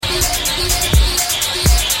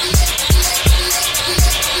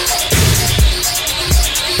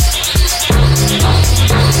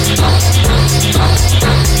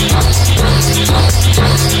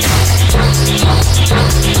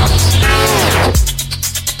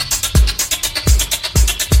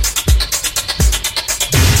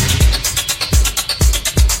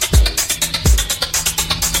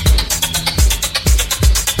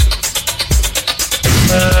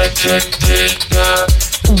Play.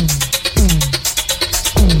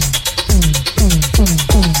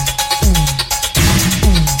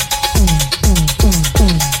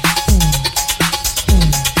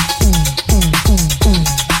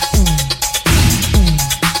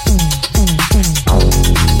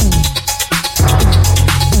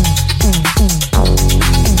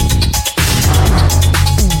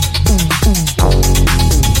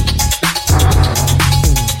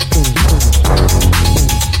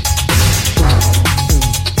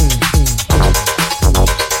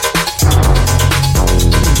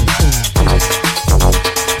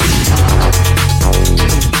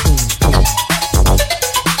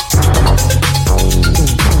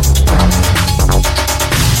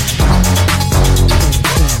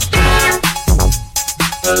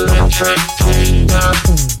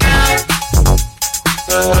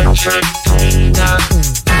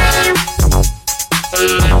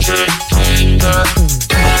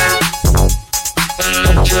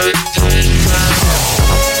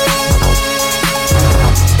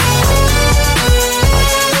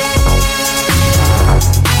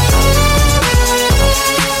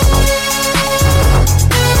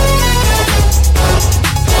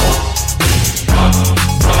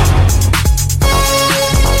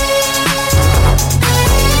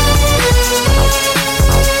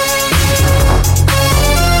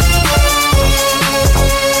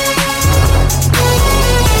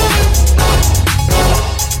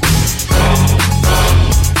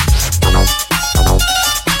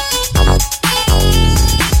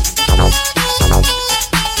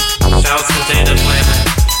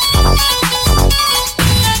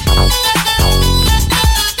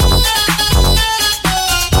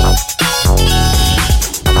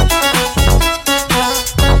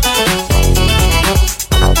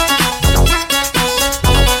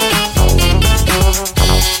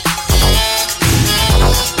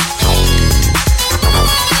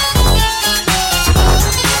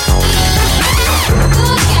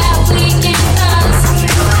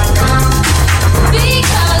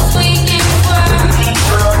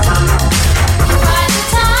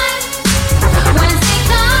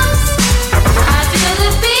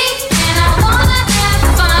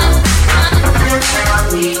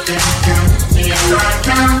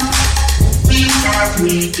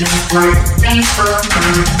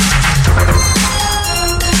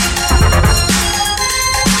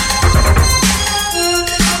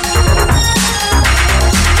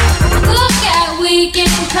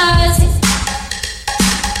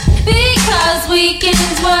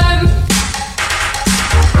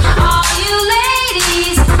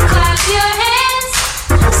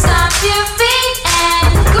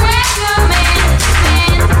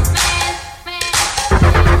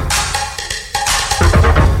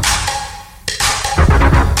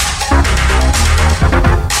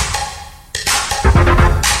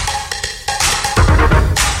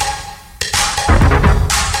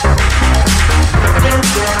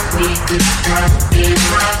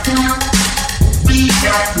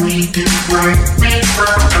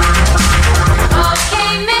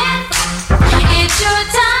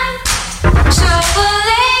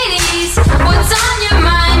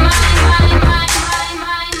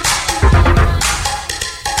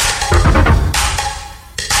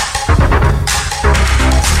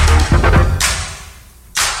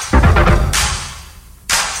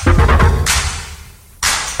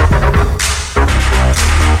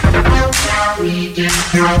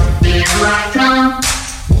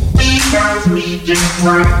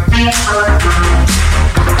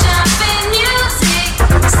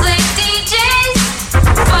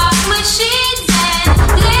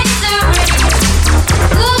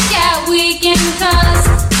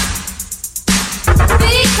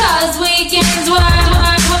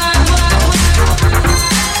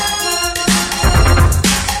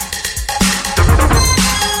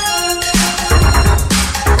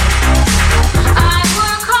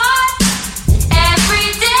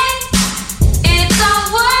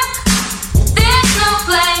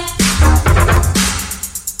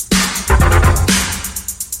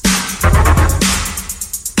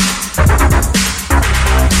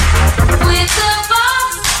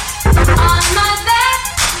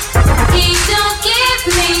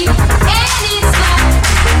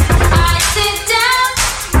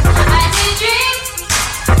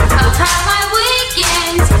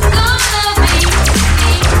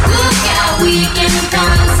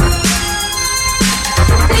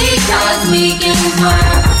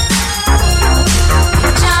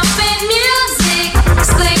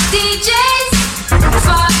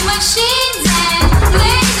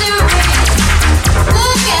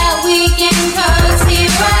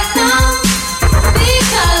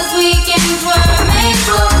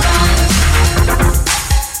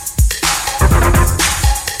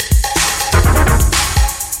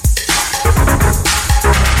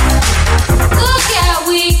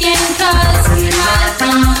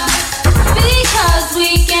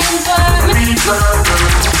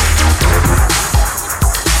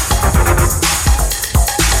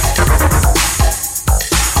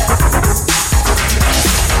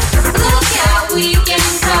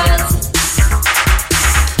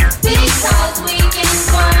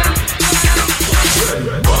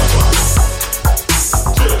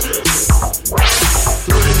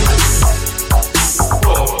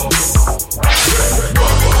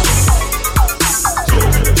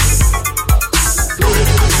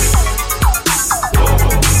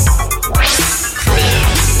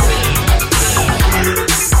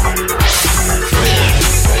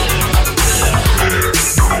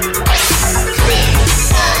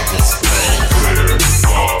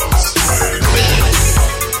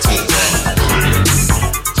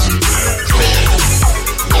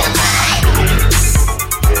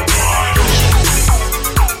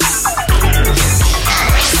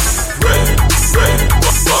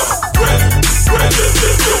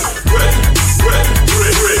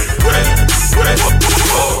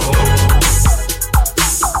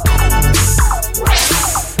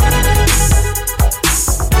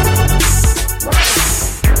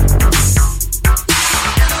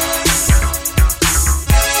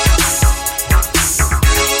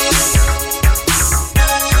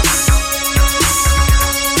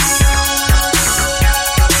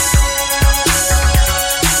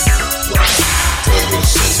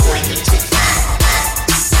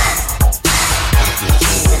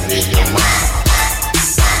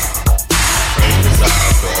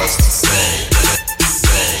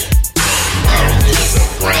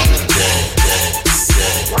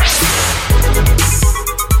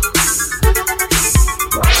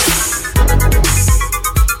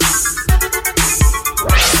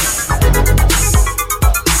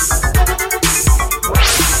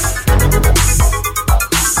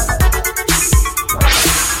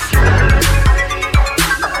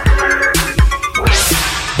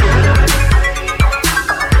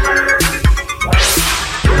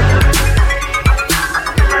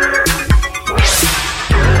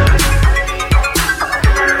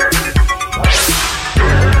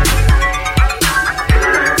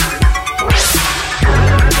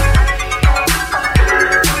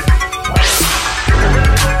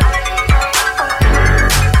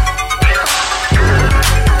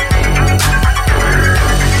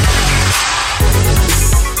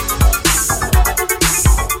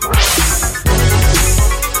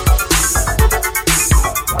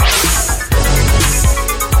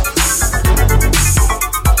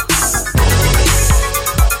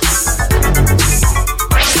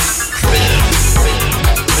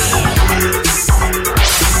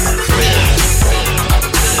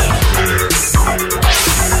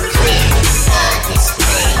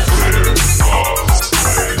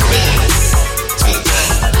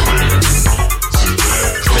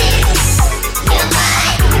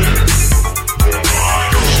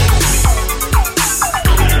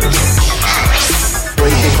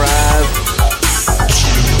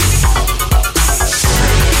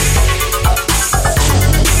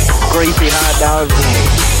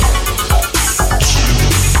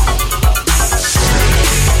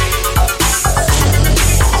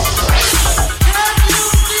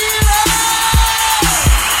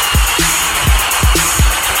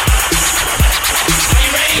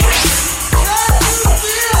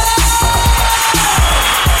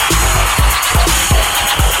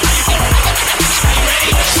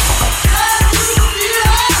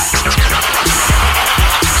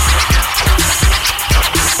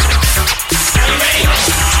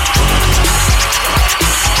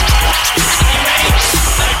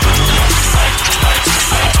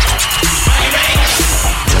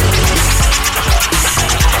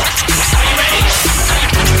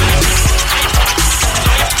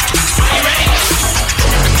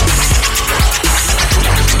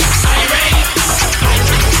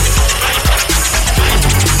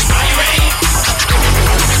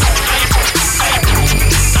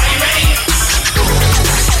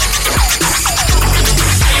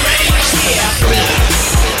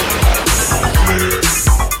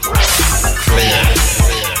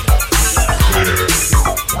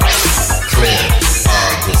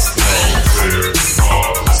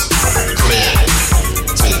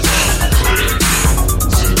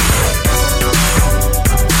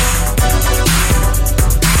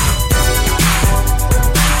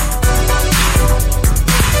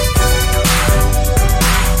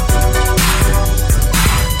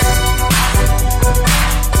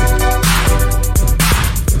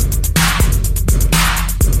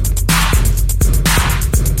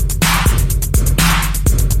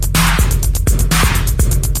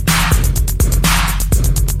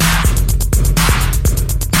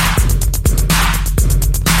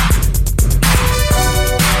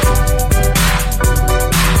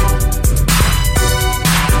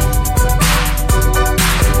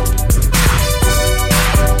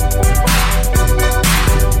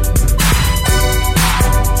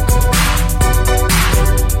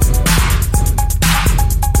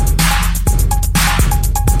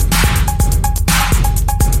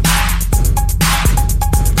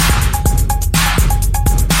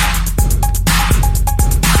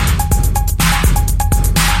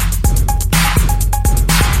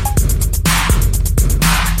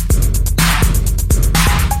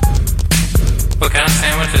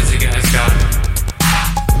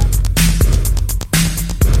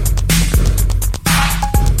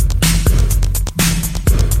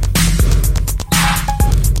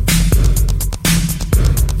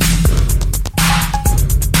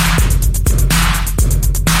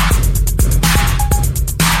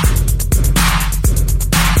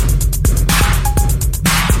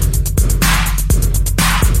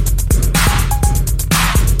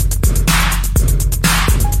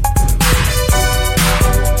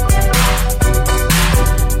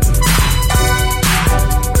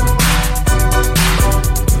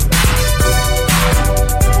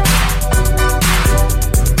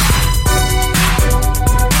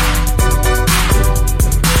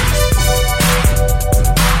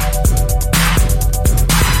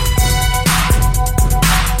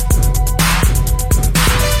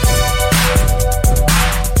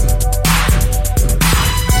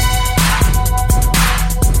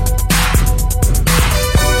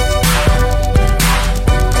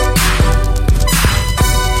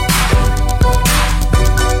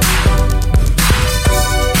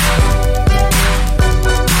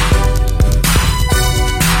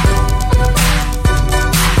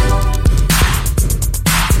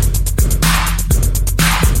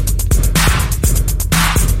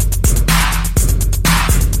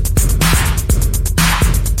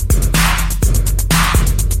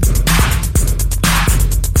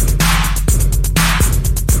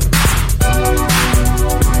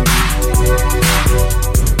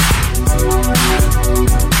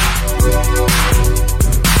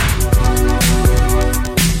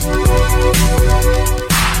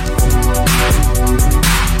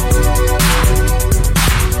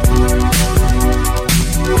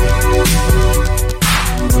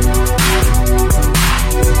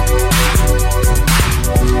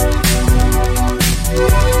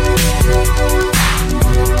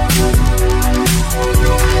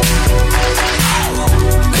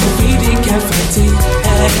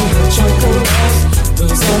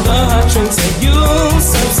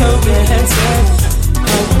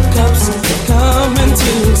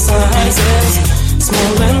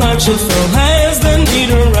 should feel high as the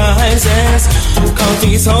need arises.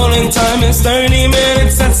 Coffee's holding time, it's 30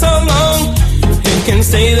 minutes, that's so long. It can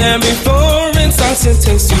stay there before it starts to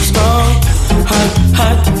taste too strong. Hot,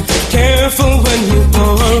 hot, careful when you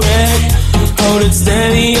pour it. Hold it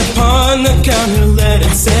steady upon the counter, let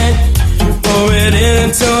it set. Pour it in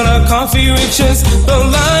until the coffee reaches the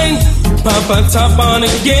line. Pop a top on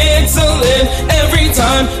it, gets a lid every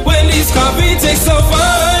time. Wendy's coffee tastes so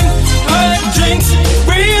fine. Hot drinks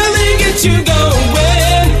really get you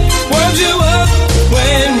going. Warms you up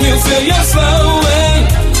when you feel you're slowing.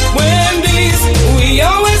 Wendy's, we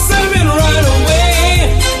always serve it right away.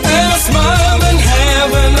 And smile and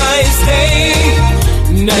have a nice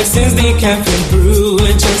day. Next is the caffeine brew,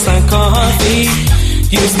 it's just like coffee.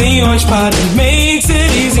 Use the orange pod, it makes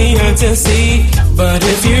it easier to see. But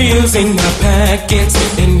if you're using the packets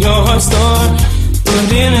in your store,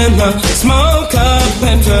 put it in the small cup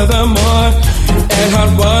and furthermore, add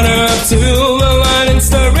hot water up to the line and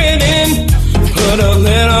stir it in. Put a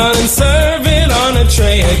lid on and serve it on a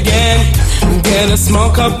tray again. Get a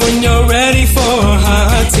small cup when you're ready for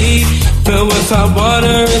hot tea. Fill with hot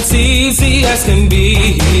water, it's easy as can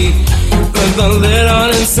be. Put the lid on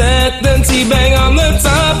and set the tea bag on the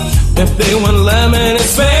top. If they want lemon,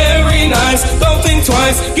 it's very nice. Don't think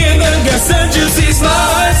twice, give the guests a juicy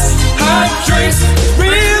slice. Hot drinks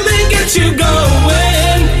really get you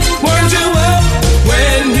going. Warms you up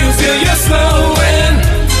when you feel you're slowing.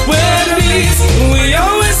 Wendy's, we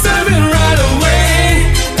always serve it right away.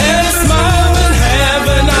 And smile and have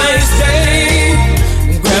a nice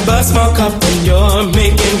day. Grab a small cup when you're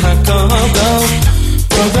making hot cocoa.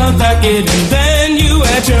 Pour the packet and then you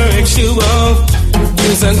add your H2O.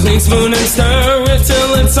 Use a clean spoon and stir it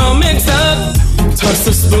till it's all mixed up. Toss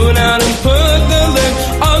the spoon out and put the lid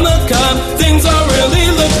on the cup. Things are really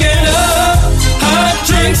looking up. Hot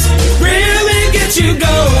drinks really get you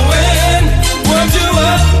going. Warms you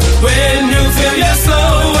up when you feel you're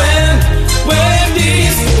slowing.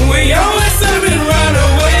 Wendy's, we always serve it right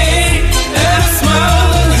away. And smile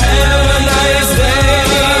and have a nice day.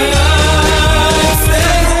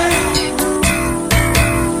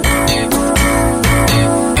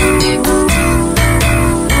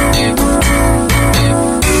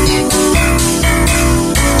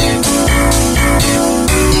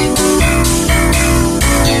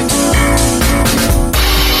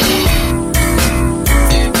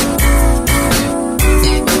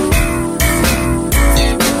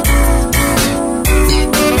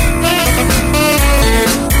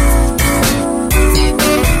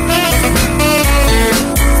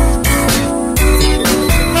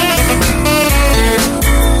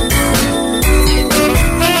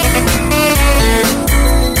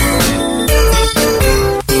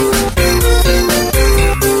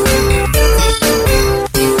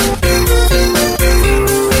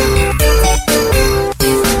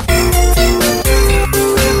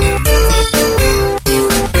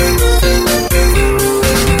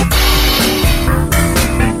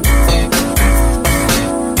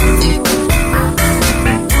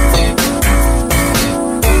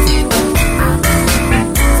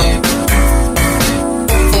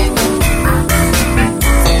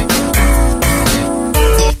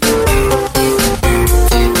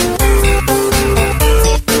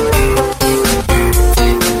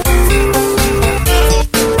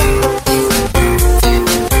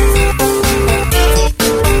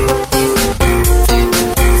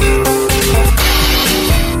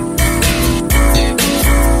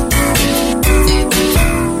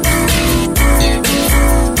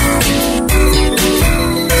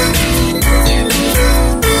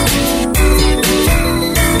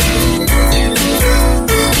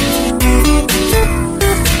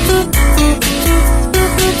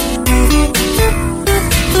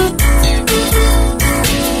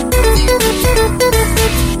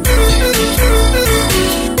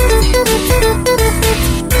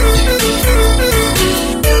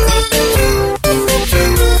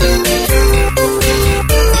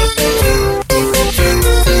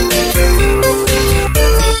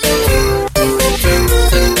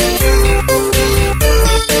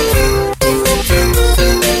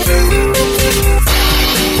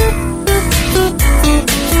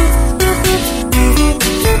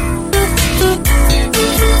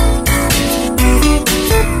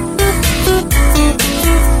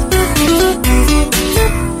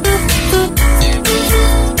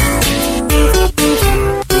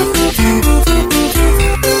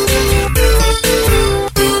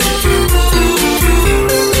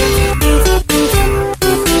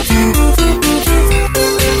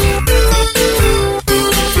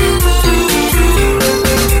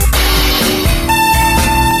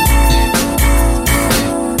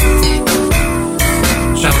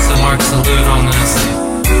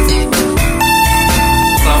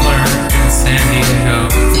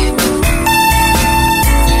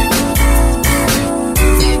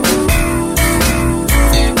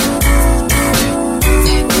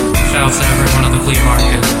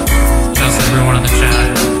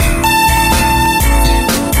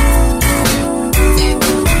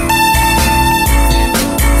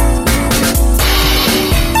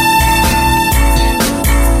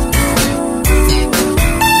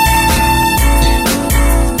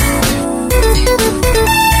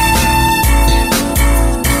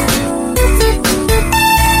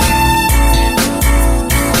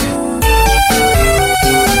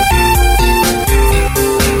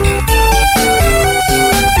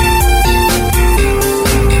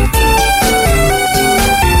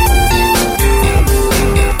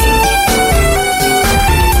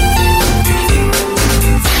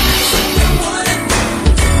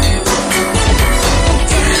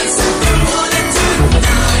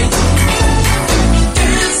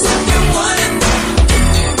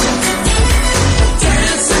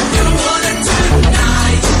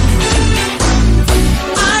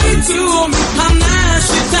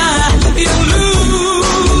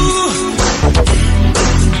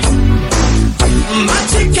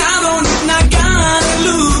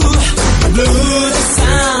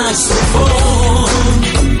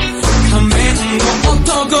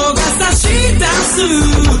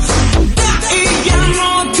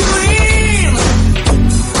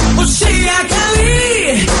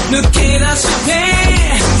 抜け出して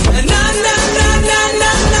なななな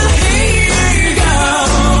なな Hey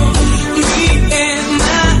girl 見えな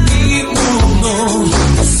いもの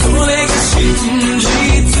それが真実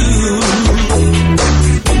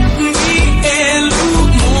見える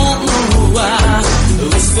ものは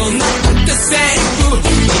嘘なんてセーフ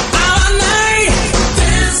合わない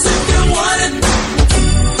Dance if you want it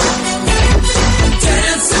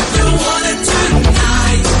Dance if you want it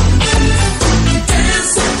tonight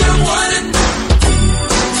Dance if you want it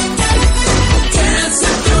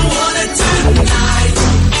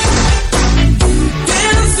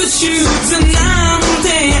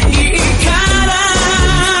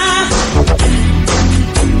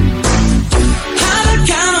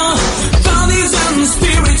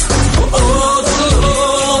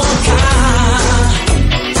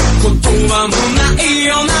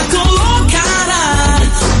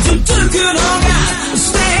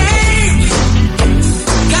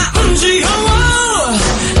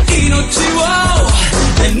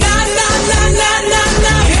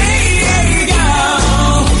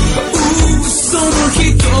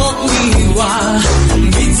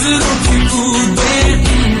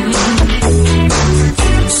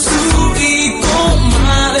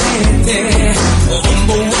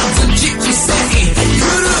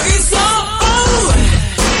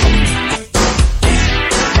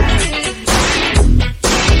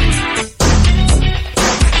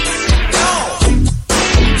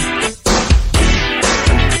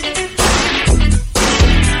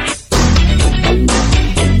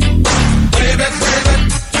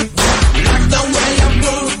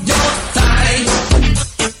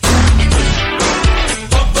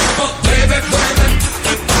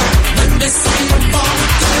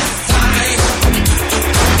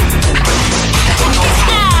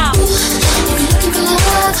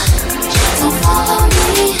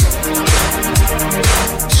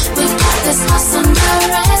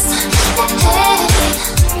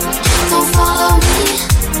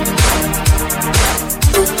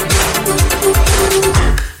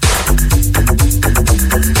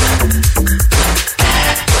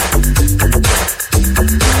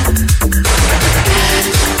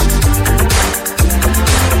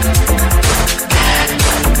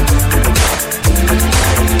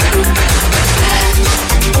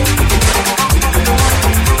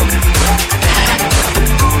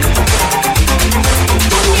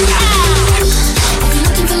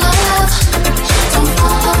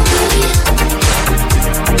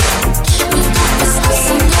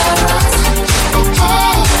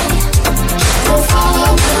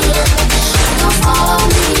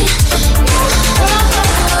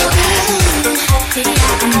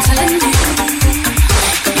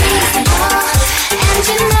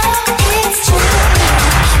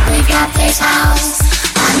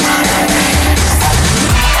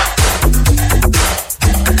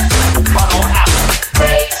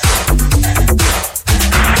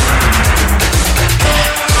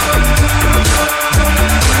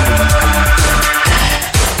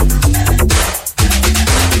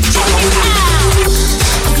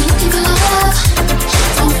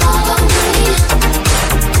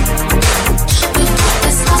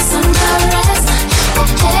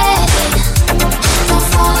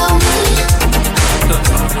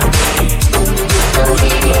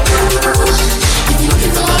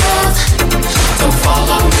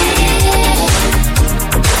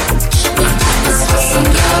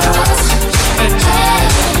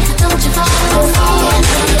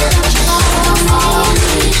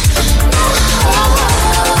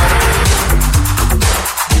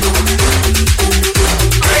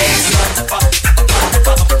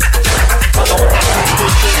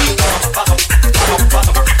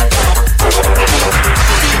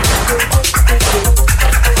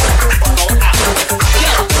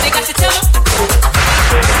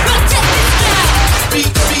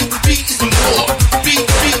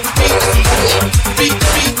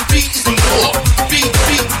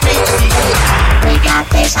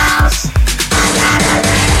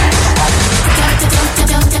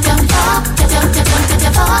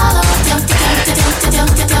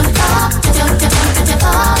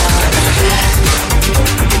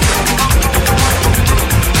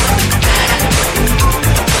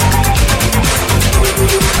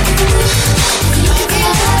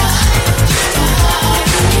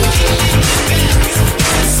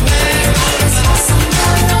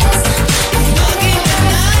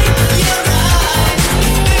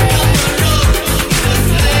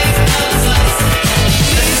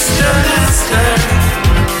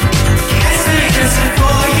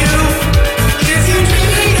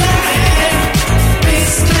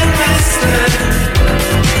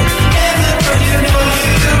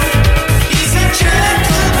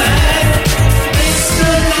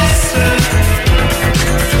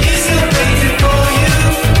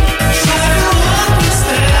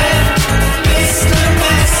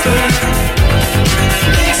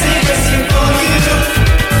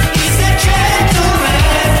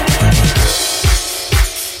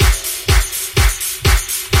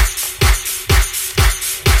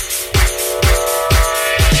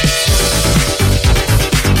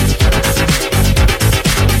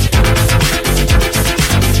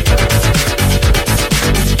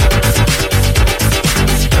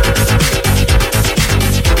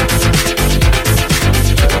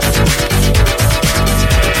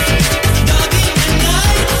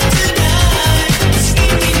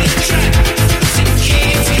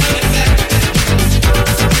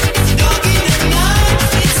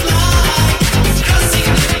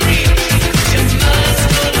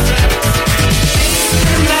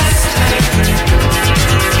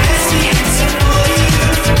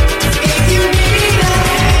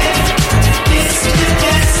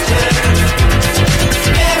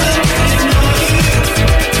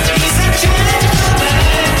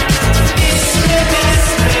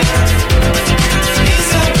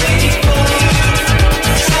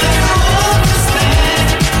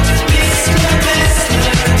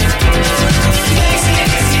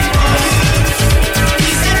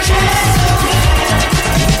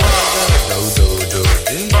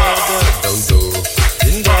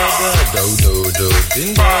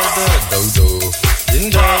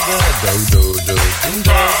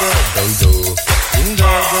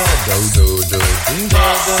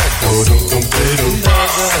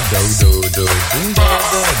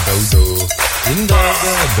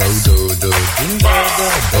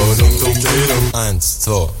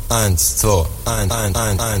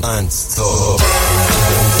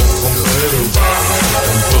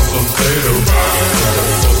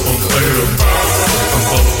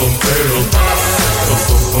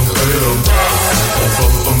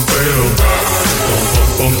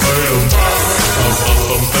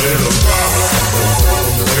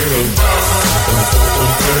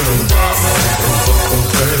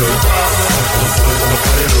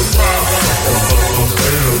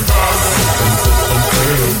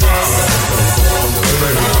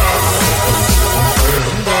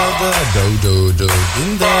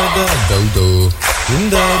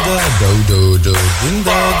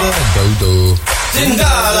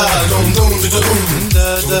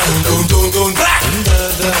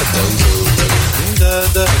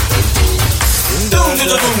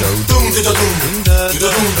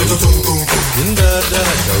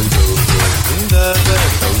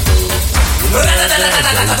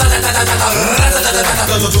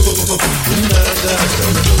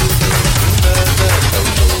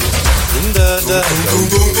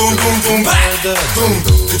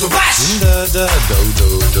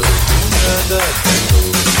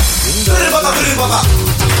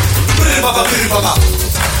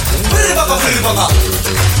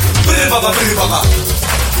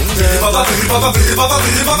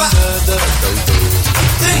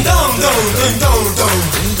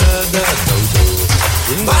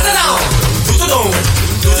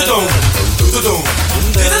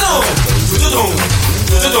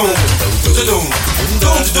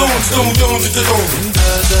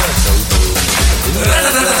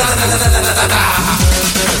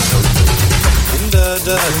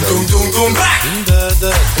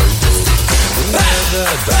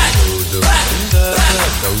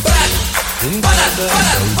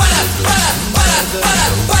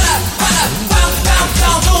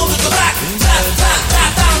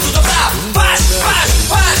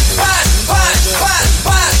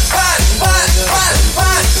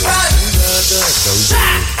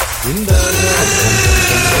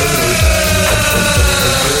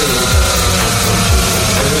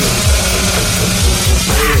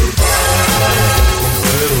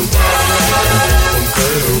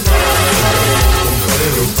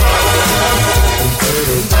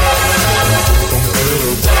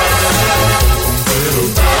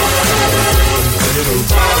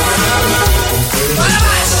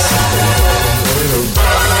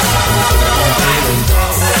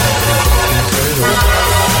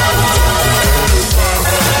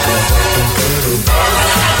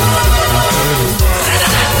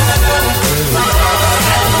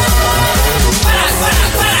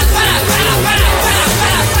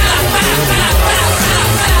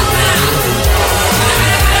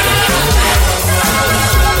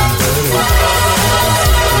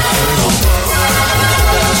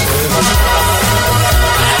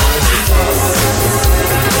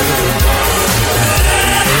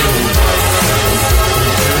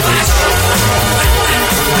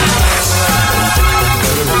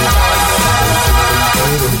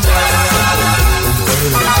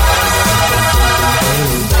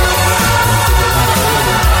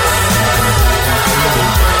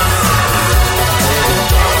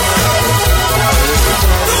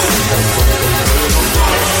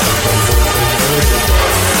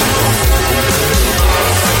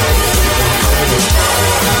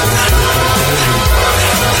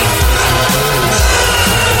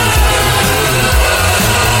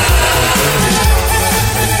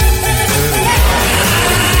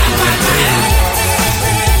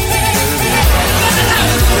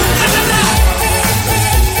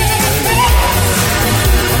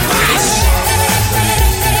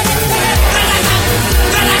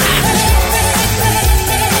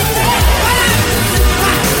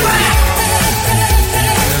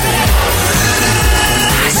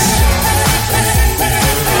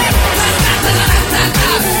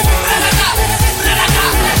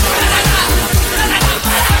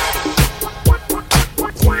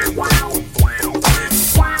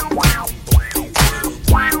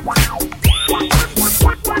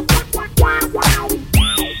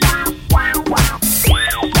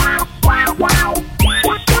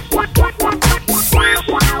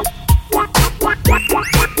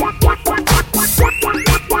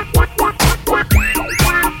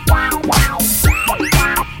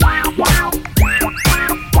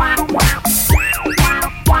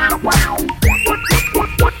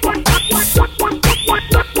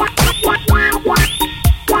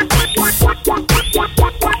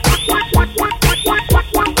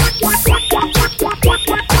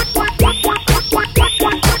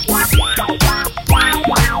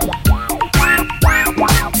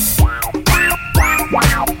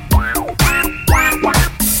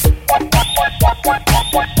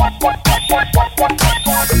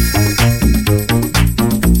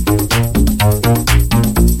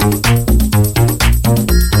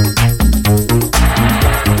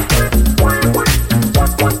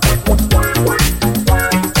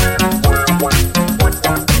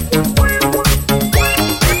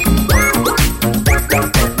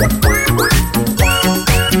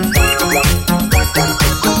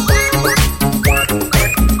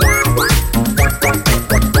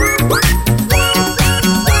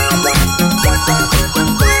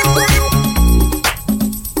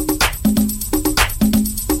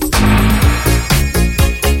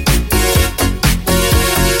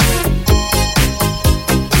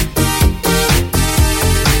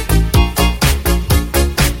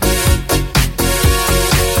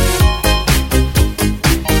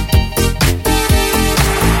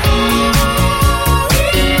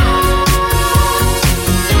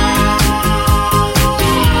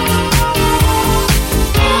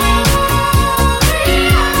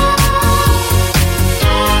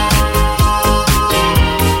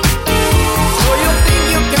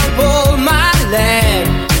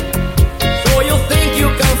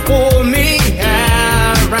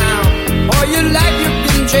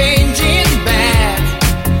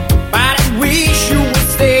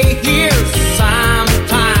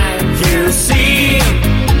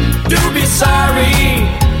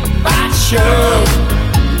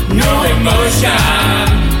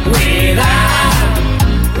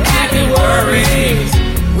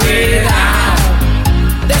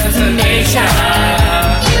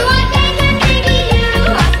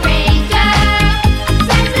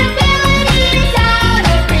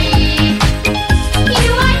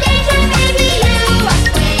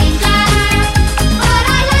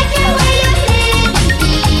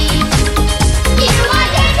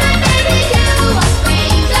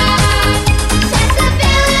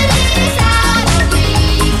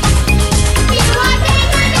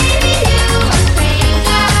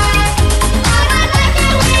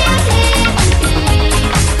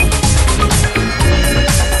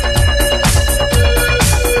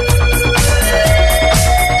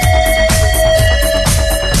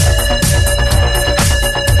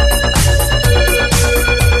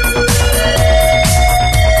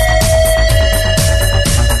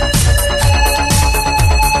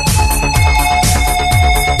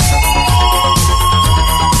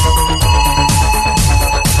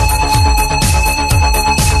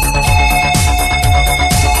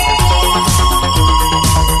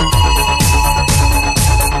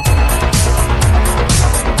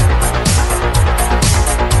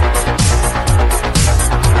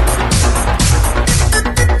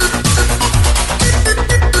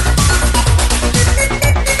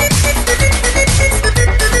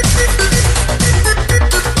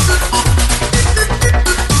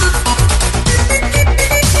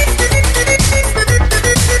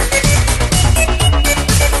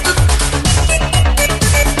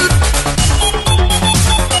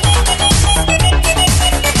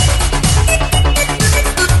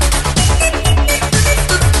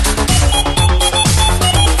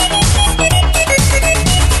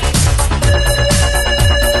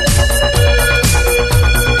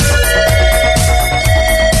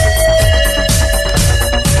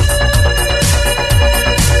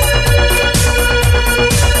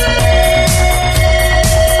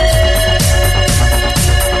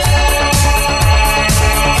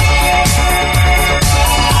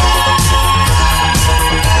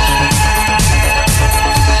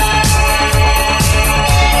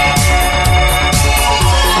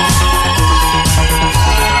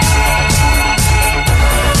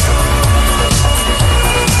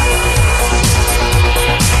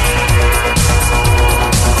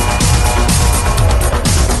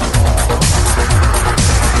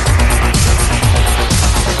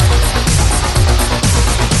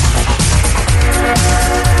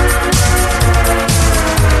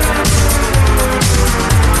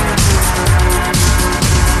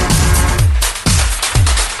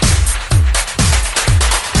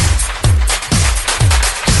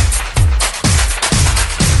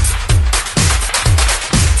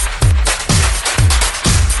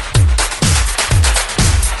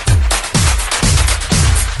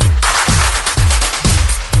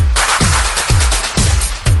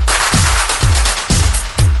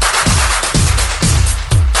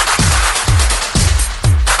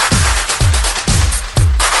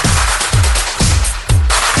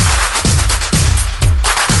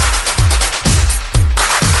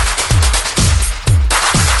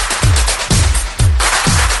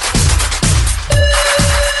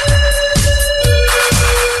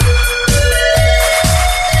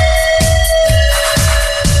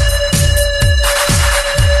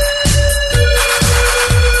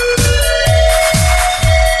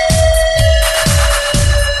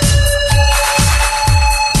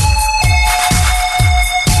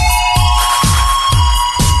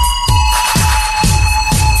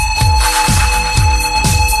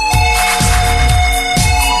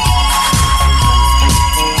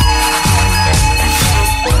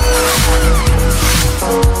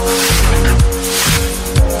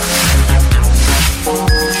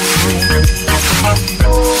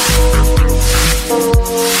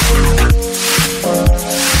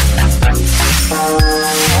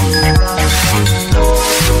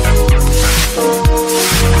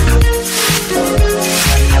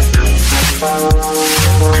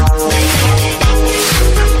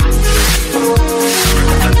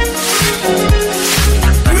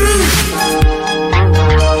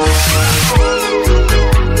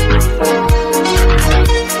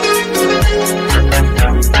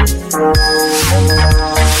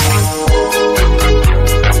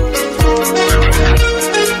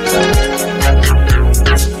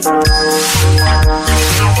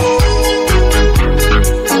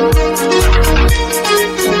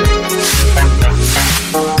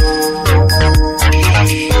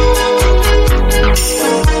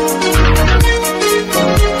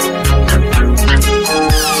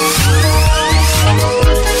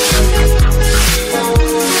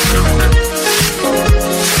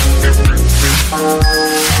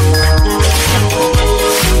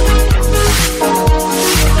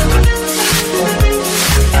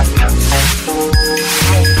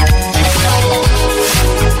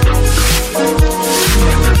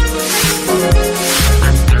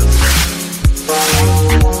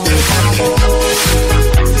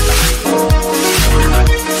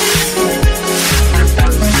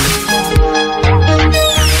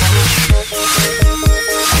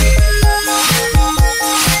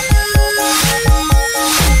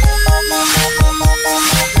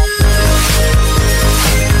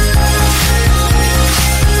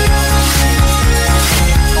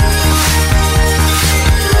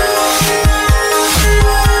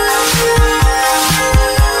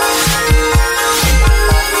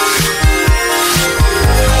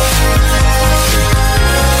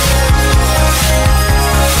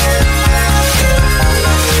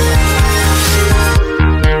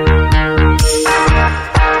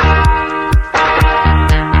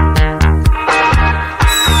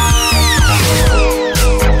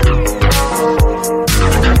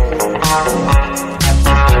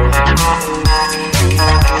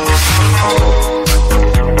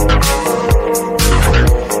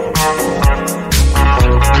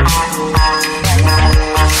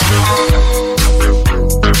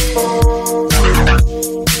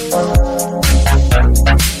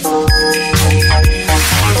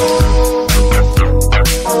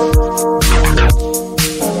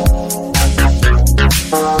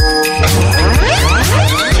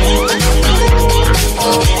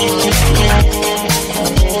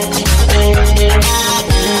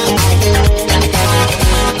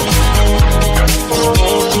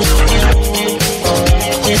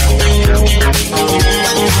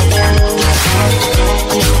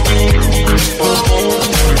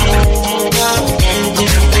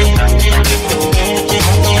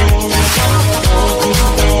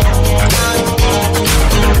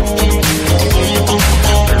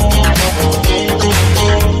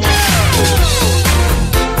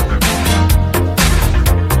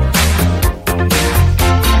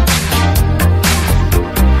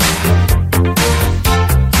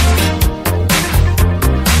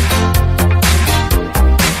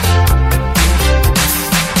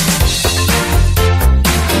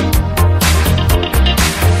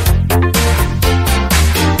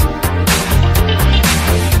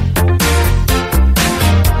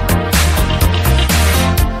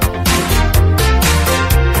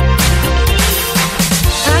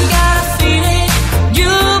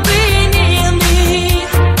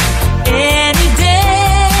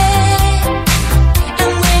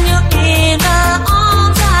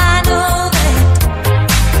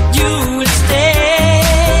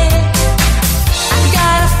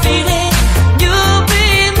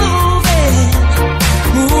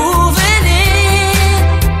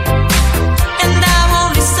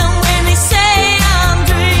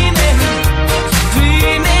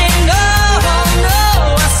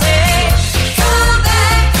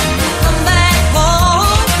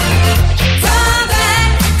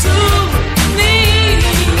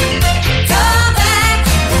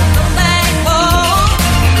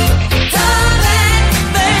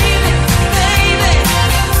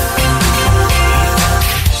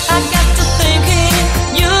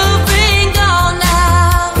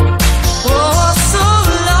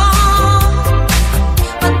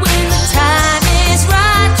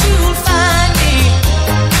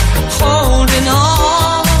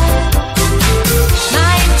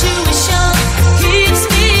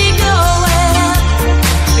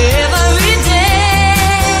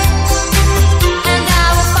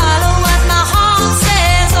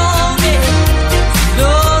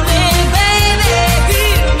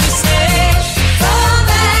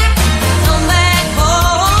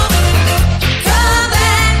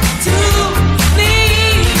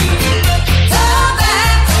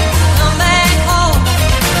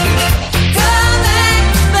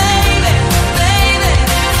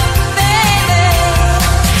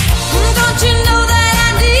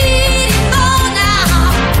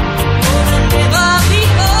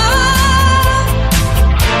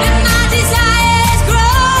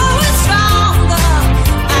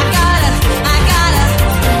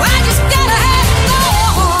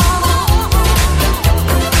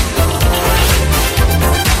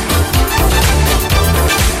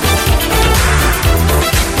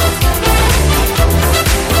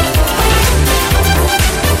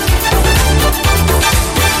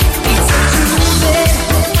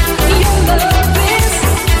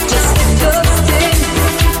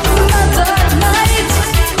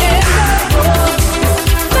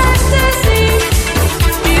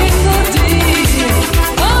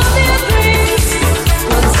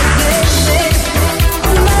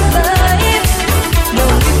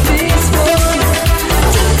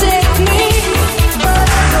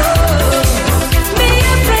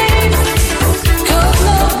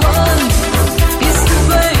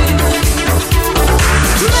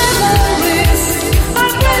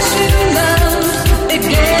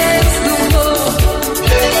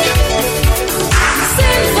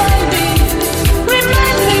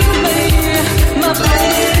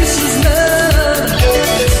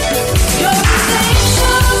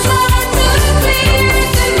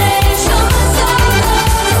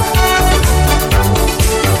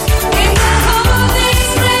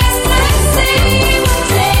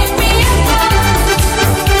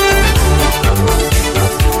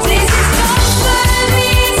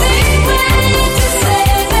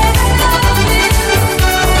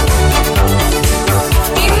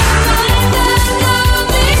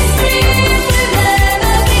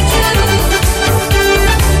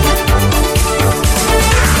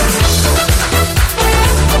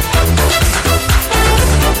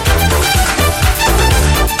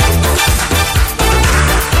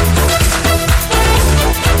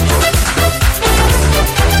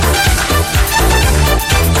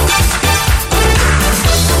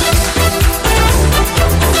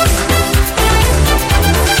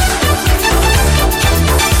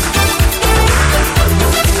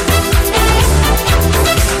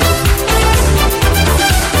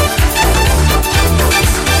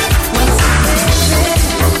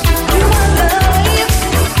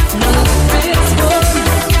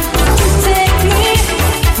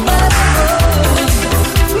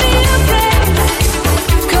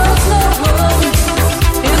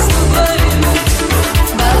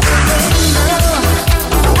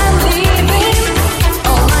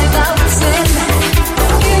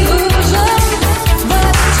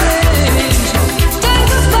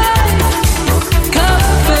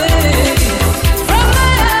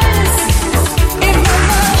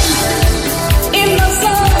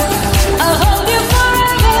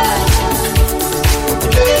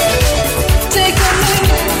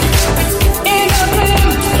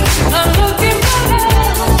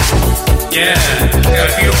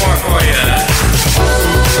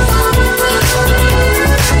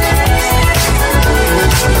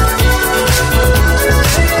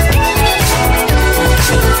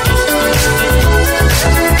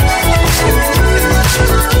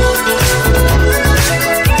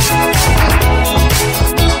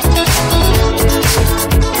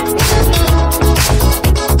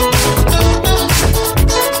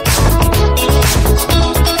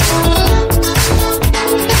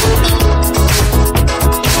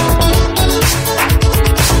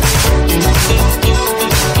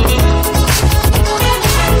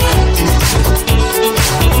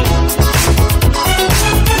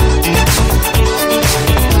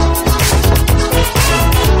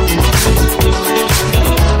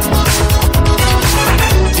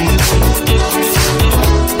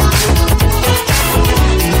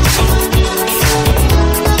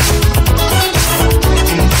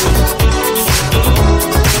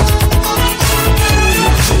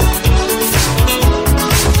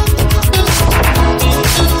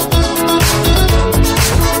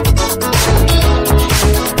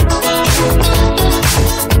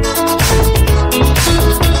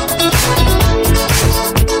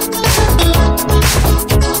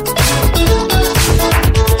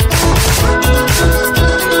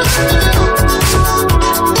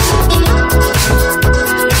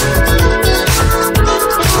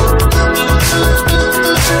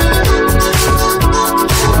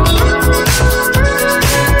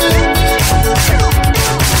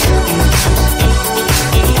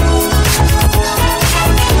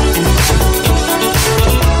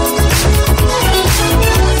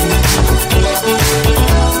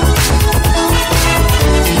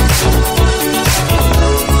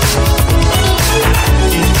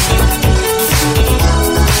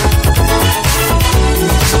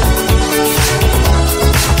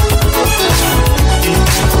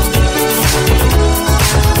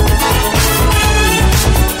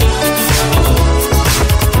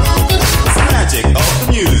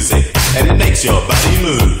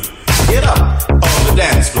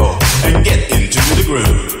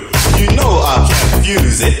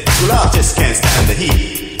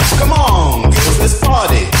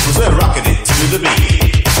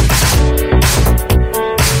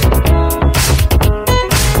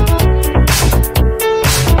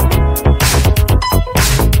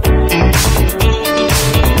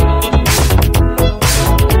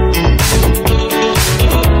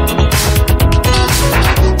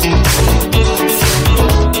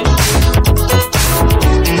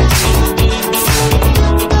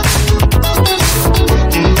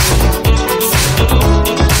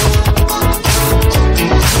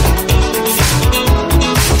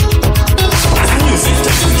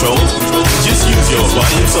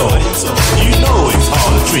and soul. You know it's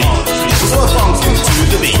hard to treat. So function to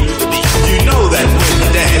the beat. You know that when you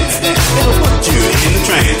dance, it'll put you in a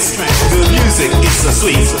trance. The music is so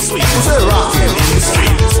sweet. We're rocking in the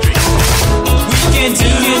street. We can do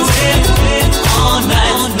it all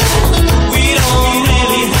night. We don't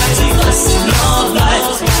really have to fuss all night.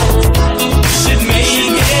 We should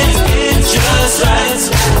make it just right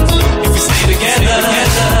if we stay together.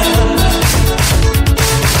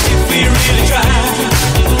 If we really try,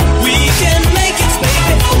 we can make it,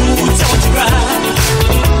 baby. Ooh, don't you cry.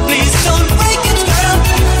 Please don't break it, girl.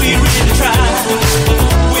 If we really try,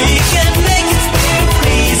 we can make it, baby.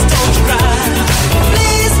 Please don't you cry.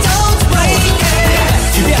 Please don't break it.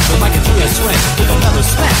 Together like a two-year swing with another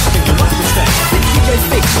smash, think you understand. DJ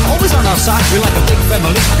Fix, always on our side. We're like a big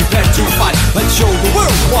family, prepared to fight. Let's show the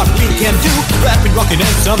world what we can do. Rapping, rocking,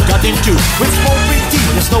 and some cutting too. With small big team,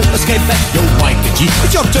 there's no escape back. Yo, Mike and G,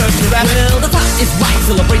 it's your turn to rap. Well, the time is right,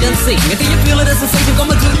 celebrate and sing. And do you feel it as a sensation?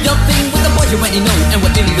 Come and do your thing with the boys you already know. And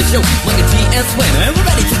we're in the show, Mike and G and Swim, and we're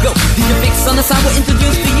ready to go. DJ Fix on the side, we'll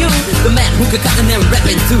introduce to you the man who can cut and then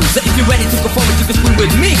rapping too. So if you're ready to perform it, you can swing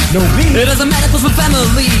with me. No me. It doesn't matter 'cause we're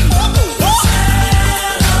family.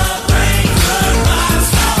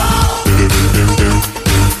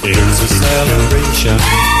 It's a celebration.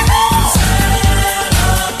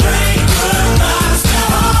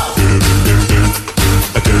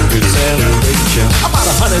 A good celebration. About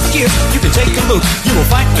 100 years, you can take a look. You will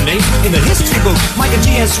find a name in the history book. Mike and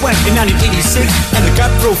G and Swag in 1986, and the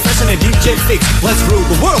cut professor and DJ Fix. Let's rule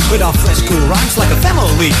the world with our fresh cool rhymes like a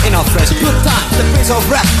family in our fresh good time. The prince of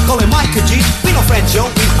rap, call him Mike and G. We no friends, yo,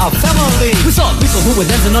 we are family. We saw people who were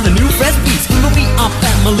dancing on the new fresh beats. We will be our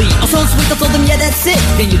family. I'm so sweet, I told them, yeah, that's it.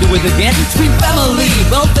 Can you do it again? Scream family.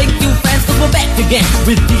 Well, thank you, fans, 'cause we're back again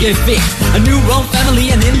with DJ Fix. A new wrong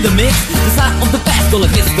family, and in the mix, the side of the past, full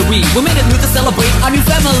of history. We made it new to celebrate our new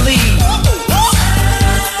family.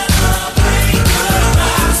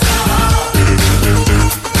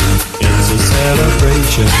 It's a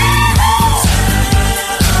celebration.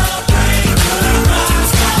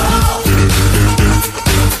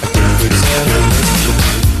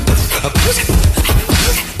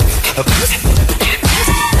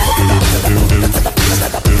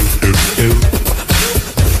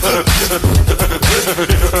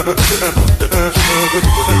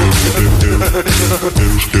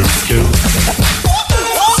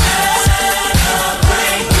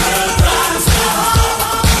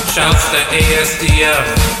 Shouts to ASDF.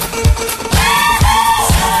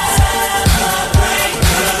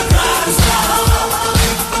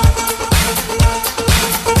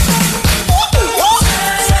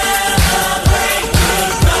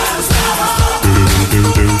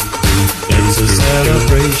 It's a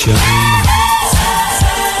celebration.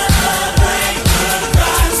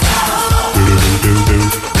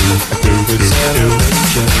 Good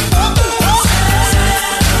celebration.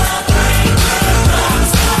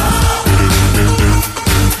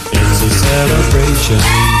 It's a celebration.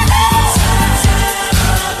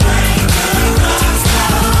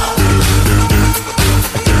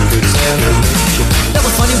 Good celebration. That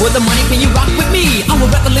was funny with the money, can you rock with me? I will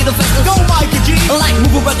rap a little faster. Go, Mike and G. Like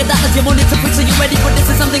move a record dollars, jam on it to quick, so you ready for this?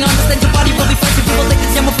 Is something I understand. Your body will be fancy. People think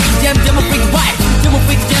it's jam a freak, jam a freak, right? Jam a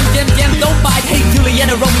freak, jam, don't bite. Hey,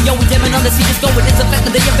 Juliana, Romeo, we jamming on the scene. It's going, it's a fact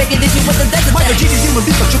that they are making this shit with the desert. Mike and G, the human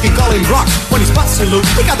being, but you can call him rock. When he spots a loop,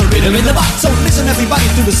 we got the rhythm in the box. So listen everybody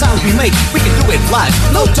to the sounds we make. We can do it live,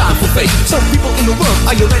 no time for fake. So people in the world,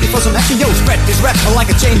 are you ready for some action? Yo, spread this rap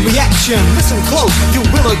like a chain reaction. Listen close, you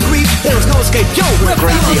will agree. There is no escape, yo, we're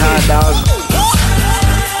crazy hot dog.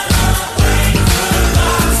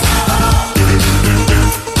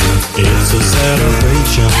 It's a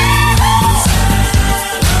celebration.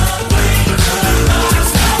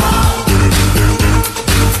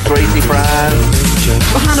 Crazy fries.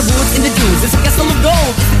 Behind the woods in the dunes, it's a castle of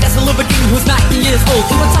gold. It's the castle of a king who's 19 years old.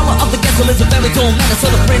 In the tower of the castle is a very tall man. So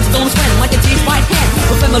the friends don't swim like a G's right hand.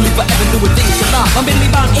 We're family forever doing things to love. I'm Billy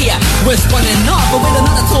Brown here, we're spawning off. But with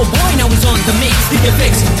another tall boy, now he's on the mix. DJ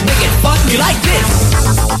Fix, make it fuck me like this.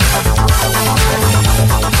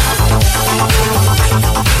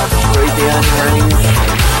 Crazy onions.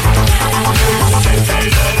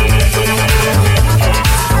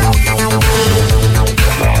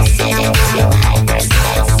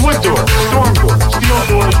 Wood door, storm door, steel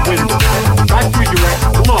doors, windows, factory direct,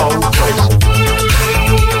 low price.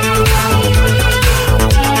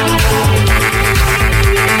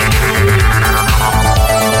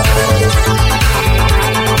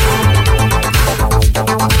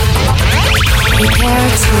 Prepare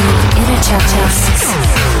to interject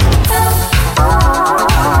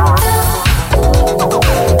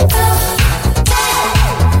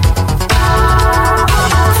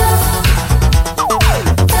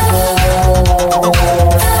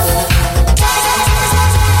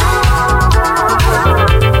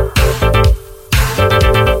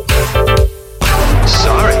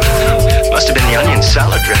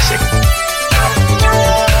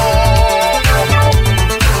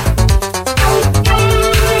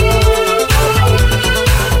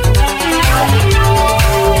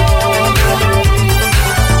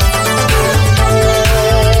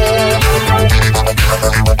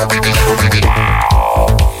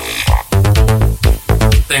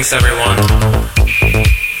Thanks, everyone.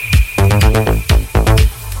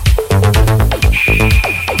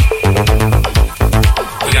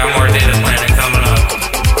 We got more data planning coming up.